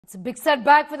It's a big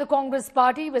setback for the Congress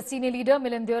party, where senior leader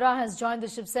Milind Deora has joined the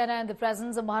Shiv Sena in the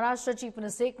presence of Maharashtra Chief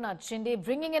Minister Eknath, Shinde,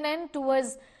 bringing an end to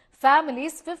his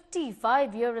family's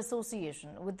 55-year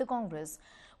association with the Congress.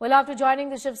 Well, after joining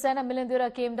the Shiv Sena, Milind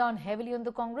Deora came down heavily on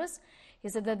the Congress. He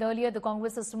said that earlier the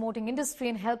Congress is promoting industry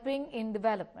and helping in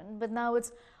development, but now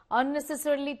it's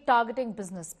unnecessarily targeting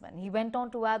businessmen. He went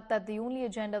on to add that the only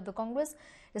agenda of the Congress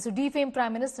is to defame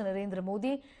Prime Minister Narendra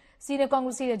Modi. Senior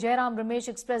Congress leader Jairam Ramesh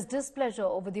expressed displeasure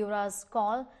over Deora's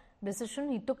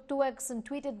decision. He took to X and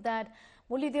tweeted that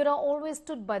Milind Deora always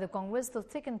stood by the Congress through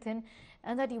thick and thin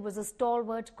and that he was a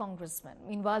stalwart congressman.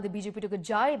 Meanwhile, the BJP took a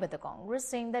jibe at the Congress,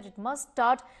 saying that it must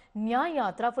start Nyay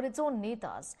Yatra for its own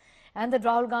netas and that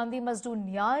Rahul Gandhi must do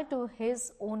Nyay to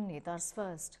his own netas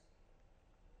first.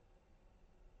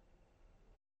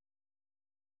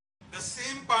 The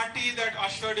same party that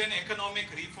ushered in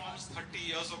economic reforms 30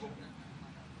 years ago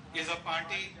is a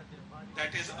party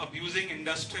that is abusing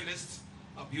industrialists,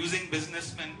 abusing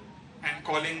businessmen and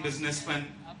calling businessmen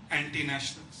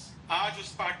anti-nationals. आज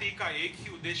उस party का एक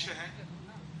ही उद्देश्य है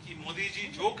कि मोदी जी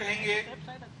जो कहेंगे,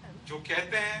 जो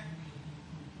कहते हैं,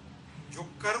 जो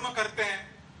कर्म करते हैं,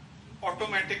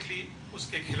 ऑटोमेटिकली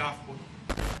उसके खिलाफ बोलो।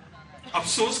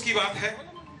 अफसोस की बात है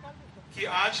कि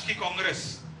आज की कांग्रेस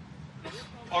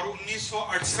और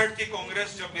 1968 की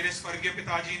कांग्रेस, जब मेरे स्वर्गीय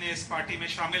पिताजी ने इस पार्टी में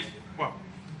शामिल हुआ,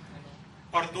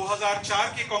 और 2004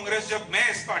 की कांग्रेस जब मैं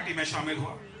इस पार्टी में शामिल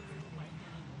हुआ,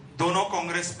 दोनों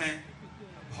कांग्रेस में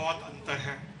बहुत अंतर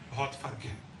है, बहुत फर्क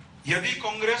है। यदि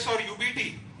कांग्रेस और यूबीटी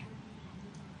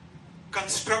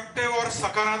कंस्ट्रक्टिव और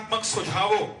सकारात्मक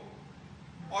सुझावों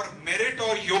और मेरिट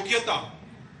और योग्यता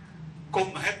को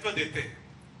महत्व देते,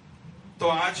 तो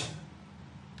आज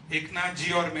एकनाथ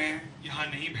जी और मैं यहां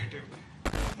नहीं बैठे हुए।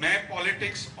 मैं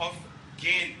पॉलिटिक्स ऑफ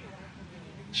गेन,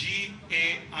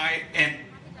 GAIN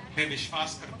में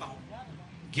विश्वास करता हूं।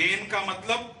 गेन का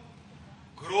मतलब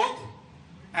growth,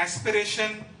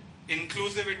 aspiration,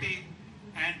 inclusivity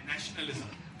and nationalism.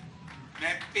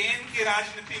 मैं पेन की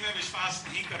राजनीति में विश्वास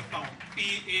नहीं करता हूं।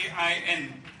 PAIN,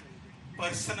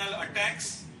 पर्सनल अटैक्स,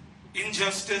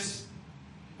 इनजस्टिस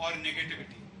और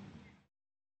नेगेटिविटी।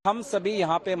 हम सभी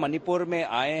यहाँ पे मणिपुर में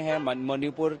आए हैं।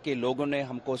 मणिपुर के लोगों ने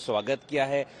हमको स्वागत किया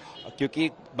है, क्योंकि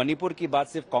मणिपुर की बात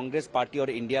सिर्फ कांग्रेस पार्टी और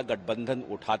इंडिया गठबंधन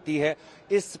उठाती है।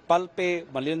 इस पल पे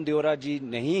मिलिंद देओरा जी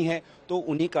नहीं है तो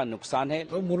उन्हीं का नुकसान है।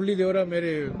 तो मुरली देओरा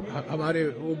हमारे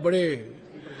वो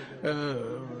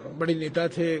बड़े नेता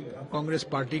थे कांग्रेस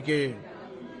पार्टी के।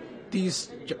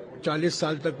 30-40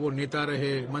 साल तक वो नेता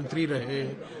रहे, मंत्री रहे,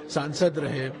 सांसद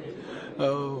रहे।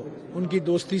 उनकी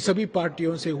दोस्ती सभी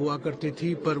पार्टियों से हुआ करती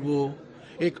थी, पर वो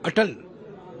एक अटल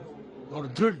और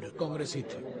दृढ़ कांग्रेसी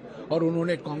थे और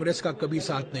उन्होंने कांग्रेस का कभी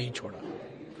साथ नहीं छोड़ा।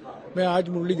 मैं आज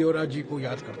मुरली देओरा जी को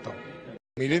याद करता हूँ।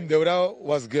 Milind Deora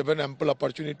was given ample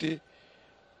opportunity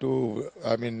to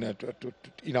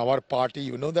in our party.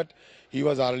 You know that he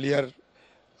was earlier,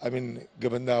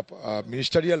 given the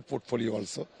ministerial portfolio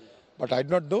also. But I do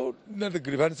not know the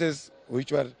grievances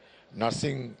which were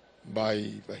nursing by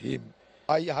him.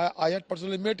 I had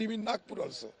personally met him in Nagpur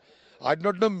also. I do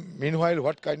not know meanwhile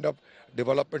what kind of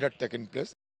development had taken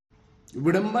place.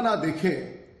 विडंबना देखें,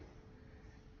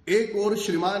 एक ओर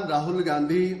श्रीमान राहुल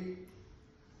गांधी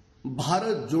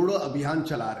भारत जोड़ो अभियान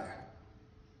चला रहे हैं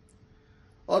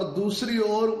और दूसरी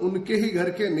ओर उनके ही घर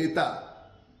के नेता,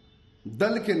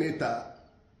 दल के नेता,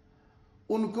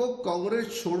 उनको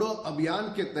कांग्रेस छोड़ो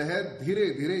अभियान के तहत धीरे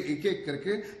धीरे एक एक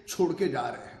करके छोड़ के जा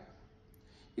रहे हैं।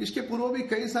 इसके पूर्व भी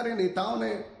कई सारे नेताओं ने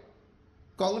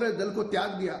कांग्रेस दल को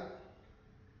त्याग दिया।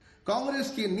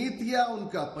 कांग्रेस की नीतियां,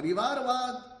 उनका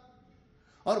परिवारवाद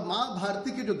और मां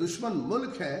भारती के जो दुश्मन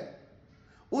मुल्क है,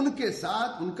 उनके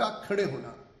साथ उनका खड़े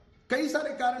होना, कई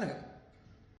सारे कारण हैं।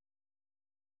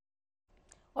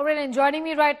 All right, and joining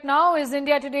me right now is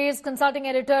India Today's consulting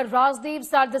editor Rajdeep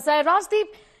Sardesai. Rajdeep,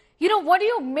 what do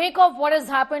you make of what has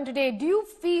happened today? Do you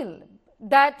feel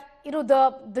that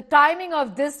the timing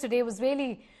of this today was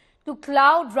really to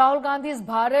cloud Rahul Gandhi's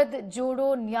Bharat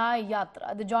Jodo Nyay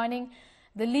Yatra,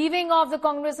 the leaving of the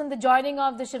Congress and the joining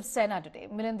of the Shiv Sena today,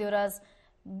 Milind Deora's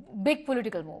big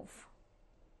political move?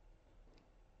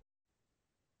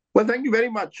 Well, thank you very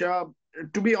much.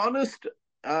 To be honest,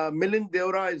 Milind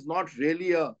Deora is not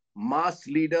really a mass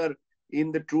leader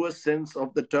in the truest sense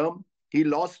of the term. He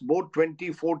lost both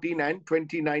 2014 and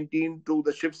 2019 to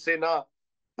the Shiv Sena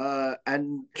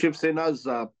and Shiv Sena's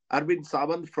Arvind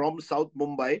Sawant from South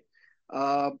Mumbai.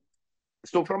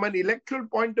 So from an electoral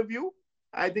point of view,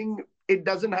 I think it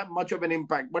doesn't have much of an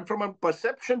impact. But from a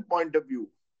perception point of view,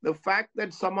 the fact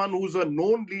that someone who's a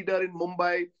known leader in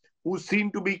Mumbai, who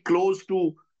seemed to be close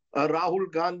to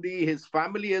Rahul Gandhi, his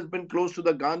family has been close to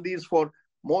the Gandhis for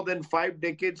more than 5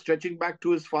 decades, stretching back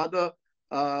to his father,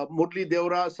 Milind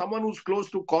Deora, someone who's close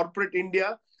to corporate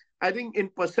India. I think in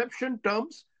perception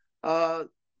terms,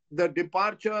 the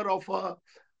departure of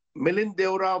Milind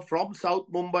Deora from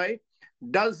South Mumbai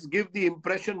does give the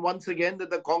impression once again that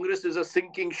the Congress is a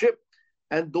sinking ship,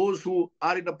 and those who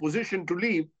are in a position to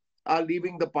leave are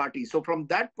leaving the party. So from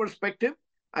that perspective,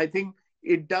 I think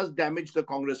it does damage the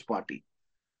Congress party.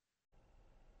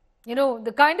 You know,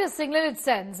 the kind of signal it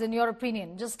sends, in your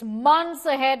opinion, just months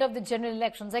ahead of the general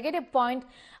elections. I get a point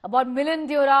about Milind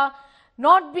Deora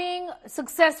not being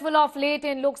successful of late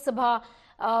in Lok Sabha,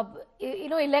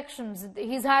 elections.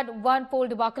 He's had one poll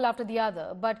debacle after the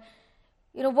other. But,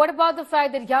 what about the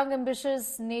fact that young,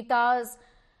 ambitious netas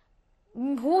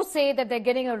who say that they're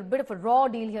getting a bit of a raw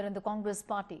deal here in the Congress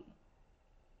party?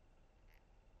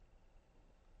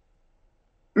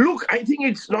 Look, I think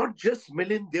it's not just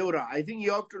Milind Deora. I think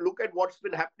you have to look at what's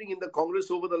been happening in the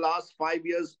Congress over the last 5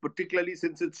 years, particularly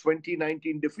since its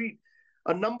 2019 defeat.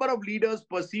 A number of leaders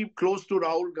perceived close to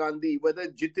Rahul Gandhi, whether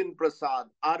Jitin Prasad,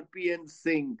 RPN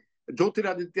Singh,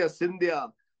 Jyotiraditya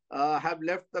Scindia, have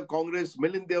left the Congress.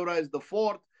 Milind Deora is the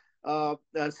fourth.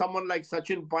 Someone like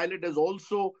Sachin Pilot has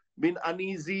also been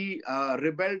uneasy,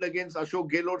 rebelled against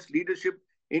Ashok Gehlot's leadership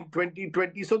in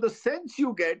 2020. So the sense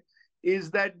you get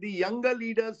is that the younger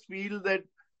leaders feel that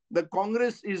the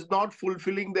Congress is not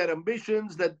fulfilling their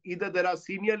ambitions, that either there are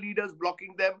senior leaders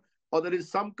blocking them or there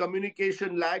is some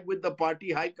communication lag with the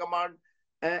party high command,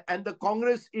 and the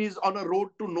Congress is on a road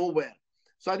to nowhere.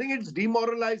 So I think it's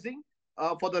demoralizing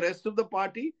for the rest of the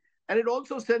party, and it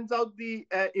also sends out the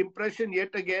impression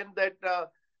yet again that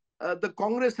the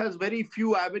Congress has very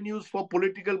few avenues for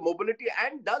political mobility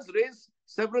and does raise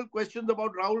several questions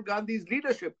about Rahul Gandhi's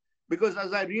leadership. Because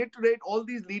as I reiterate, all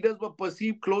these leaders were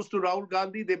perceived close to Rahul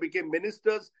Gandhi. They became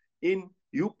ministers in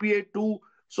UPA too.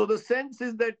 So the sense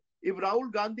is that if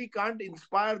Rahul Gandhi can't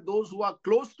inspire those who are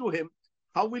close to him,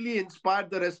 how will he inspire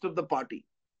the rest of the party?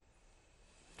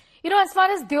 As far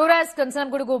as Deora is concerned, I'm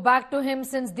going to go back to him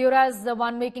since Deora is the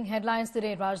one making headlines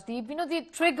today, Rajdeep. The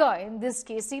trigger in this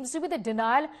case seems to be the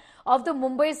denial of the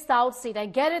Mumbai South seat. I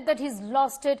get it that he's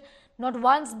lost it not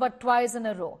once but twice in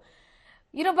a row.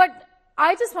 But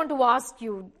I just want to ask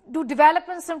you, do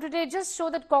developments from today just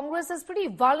show that Congress is pretty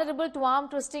vulnerable to arm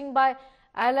twisting by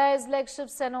allies like Shiv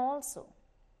Sena also?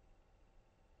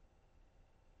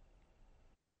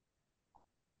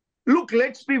 Look,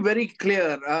 let's be very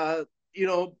clear.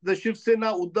 The Shiv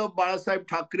Sena Uddhav Balasaheb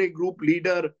Thackeray group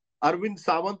leader Arvind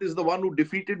Sawant is the one who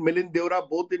defeated Milind Deora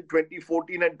both in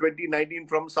 2014 and 2019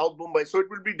 from South Mumbai. So it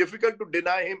will be difficult to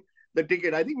deny him the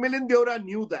ticket. I think Milind Deora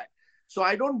knew that. So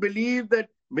I don't believe that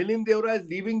Milind Deora is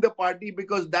leaving the party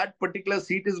because that particular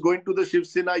seat is going to the Shiv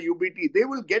Sena UBT. They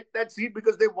will get that seat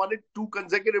because they won it 2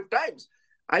 consecutive times.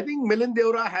 I think Milind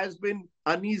Deora has been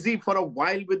uneasy for a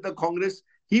while with the Congress.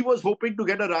 He was hoping to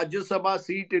get a Rajya Sabha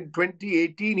seat in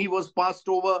 2018. He was passed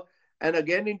over, and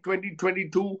again in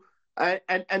 2022.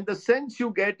 And the sense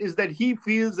you get is that he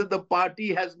feels that the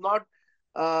party has not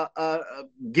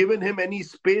given him any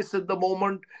space at the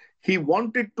moment. He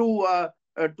wanted to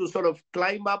sort of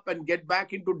climb up and get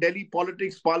back into Delhi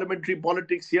politics, parliamentary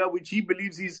politics here, which he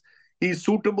believes he's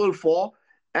suitable for.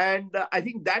 And I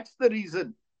think that's the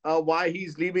reason why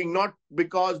he's leaving, not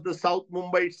because the South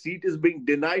Mumbai seat is being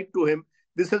denied to him.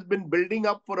 This has been building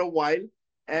up for a while.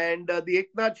 And the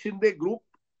Eknath Shinde group,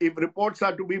 if reports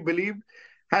are to be believed,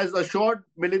 has assured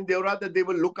Milind Deora that they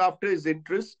will look after his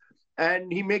interests.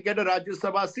 And he may get a Rajya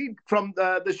Sabha seat from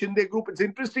the Shinde group. It's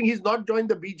interesting he's not joined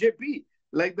the BJP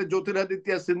like the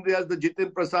Jyotiraditya Scindias, the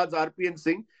Jitin Prasads, RPN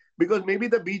Singh, because maybe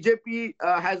the BJP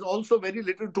has also very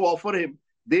little to offer him.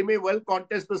 They may well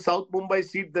contest the South Mumbai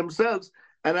seat themselves.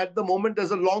 And at the moment,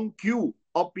 there's a long queue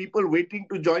of people waiting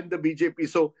to join the BJP.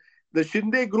 So the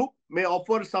Shinde group may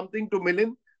offer something to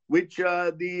Milind, which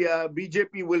the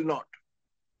BJP will not.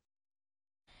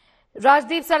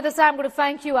 Rajdeep Sardesai, I'm going to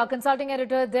thank you, our consulting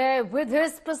editor there, with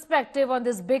his perspective on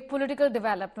this big political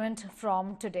development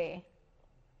from today.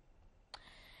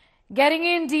 Getting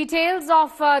in details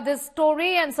of this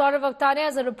story, and Saurav Akhtaria,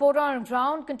 as a reporter on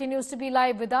ground, continues to be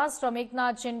live with us from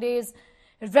Eknath Shinde's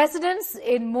residence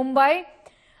in Mumbai.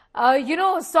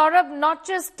 Saurav, not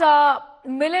just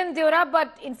Milind Deora,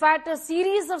 but in fact a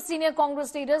series of senior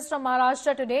Congress leaders from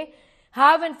Maharashtra today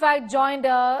have in fact joined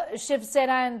Shiv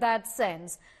Sena in that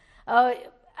sense.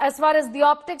 As far as the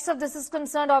optics of this is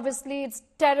concerned, obviously it's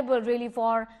terrible really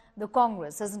for the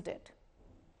Congress, isn't it?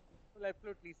 Well,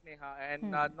 absolutely, Sneha.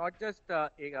 And not just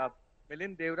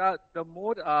Milind Deora, the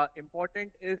more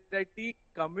important is that the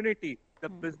community, the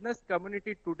business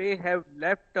community today have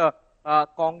left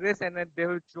Congress, and then they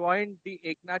have joined the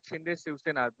Eknath Shinde Shiv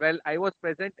Sena. Well, I was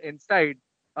present inside.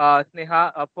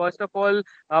 Sneha, first of all,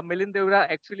 Milind Deora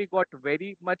actually got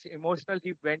very much emotional.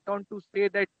 He went on to say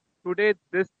that today,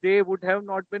 this day would have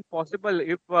not been possible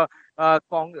if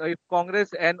Congress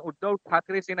and Uddhav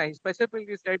Thackeray Sena, he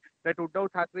specifically said that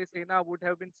Uddhav Thackeray Sena would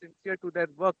have been sincere to their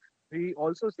work. He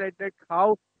also said that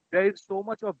how there is so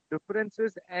much of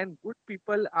differences and good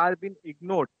people are being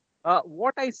ignored.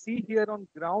 What I see here on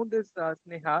ground is,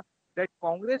 Sneha, that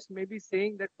Congress may be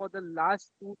saying that for the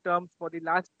last 2 terms, for the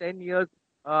last 10 years,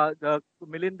 the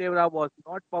Milind Deora was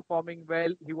not performing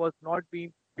well. He was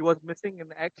missing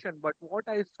in action. But what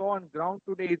I saw on ground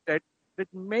today is that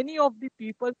many of the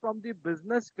people from the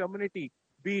business community,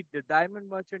 be it the diamond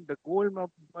merchant, the gold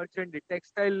merchant, the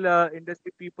textile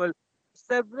industry people,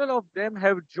 several of them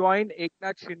have joined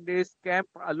Eknath Shinde's camp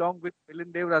along with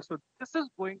Milind Deora. So this is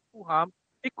going to harm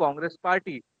the Congress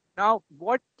party. Now,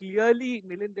 what clearly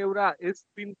Milind Deora is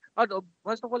been,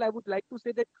 first of all, I would like to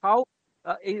say that how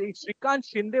Shrikant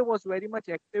Shinde was very much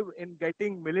active in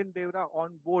getting Milind Deora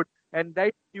on board, and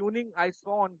that tuning I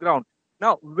saw on ground.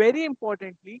 Now, very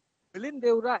importantly, Milind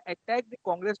Deora attacked the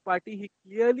Congress party. He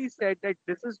clearly said that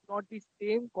this is not the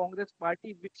same Congress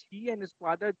party which he and his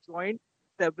father joined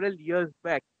several years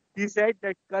back. He said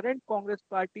that current Congress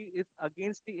party is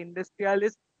against the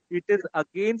industrialists. It is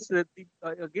against the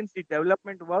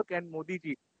development work and Modi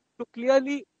ji. So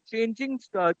clearly changing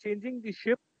the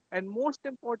ship, and most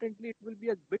importantly, it will be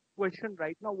a big question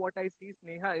right now. What I see,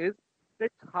 Sneha, is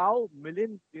that how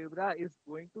Milind Deora is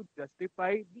going to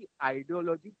justify the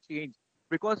ideology change,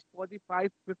 because for the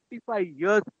 55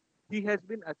 years he has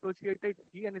been associated,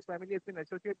 he and his family has been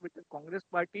associated with the Congress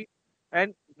party,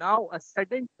 and now a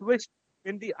sudden twist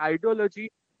in the ideology,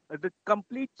 the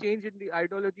complete change in the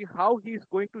ideology, how he is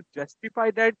going to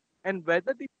justify that, and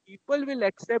whether the people will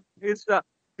accept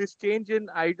his change in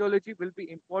ideology will be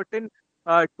important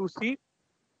to see.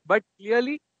 But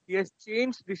clearly, he has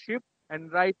changed the ship,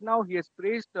 and right now he has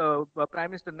praised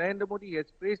Prime Minister Narendra Modi, he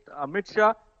has praised Amit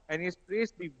Shah, and he has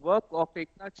praised the work of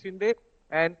Eknath Shinde.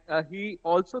 And the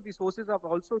sources have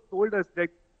also told us that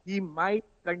he might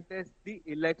contest the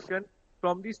election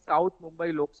from the South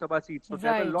Mumbai Lok Sabha seat. So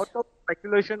there's a Right. lot of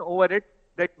speculation over it,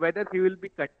 that whether he will be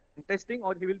contesting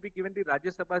or he will be given the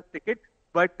Rajya Sabha ticket.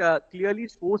 But clearly,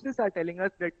 sources are telling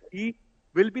us that he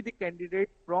will be the candidate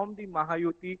from the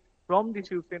Mahayuti, from the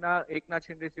Shiv Sena, Eknath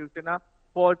Shinde Shiv Sena,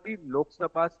 for the Lok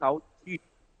Sabha South seat.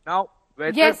 Now,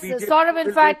 whether Yes, BJP Saurav, will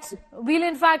be we'll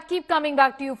in fact keep coming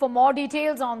back to you for more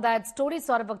details on that story.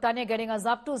 Saurav Bhaktania getting us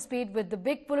up to speed with the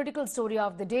big political story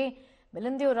of the day.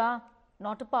 Milind Deora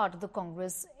not a part of the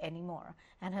Congress anymore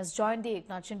and has joined the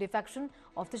Eknath Shinde faction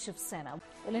of the Shiv Sena.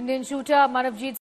 Well, Indian shooter Manavjeet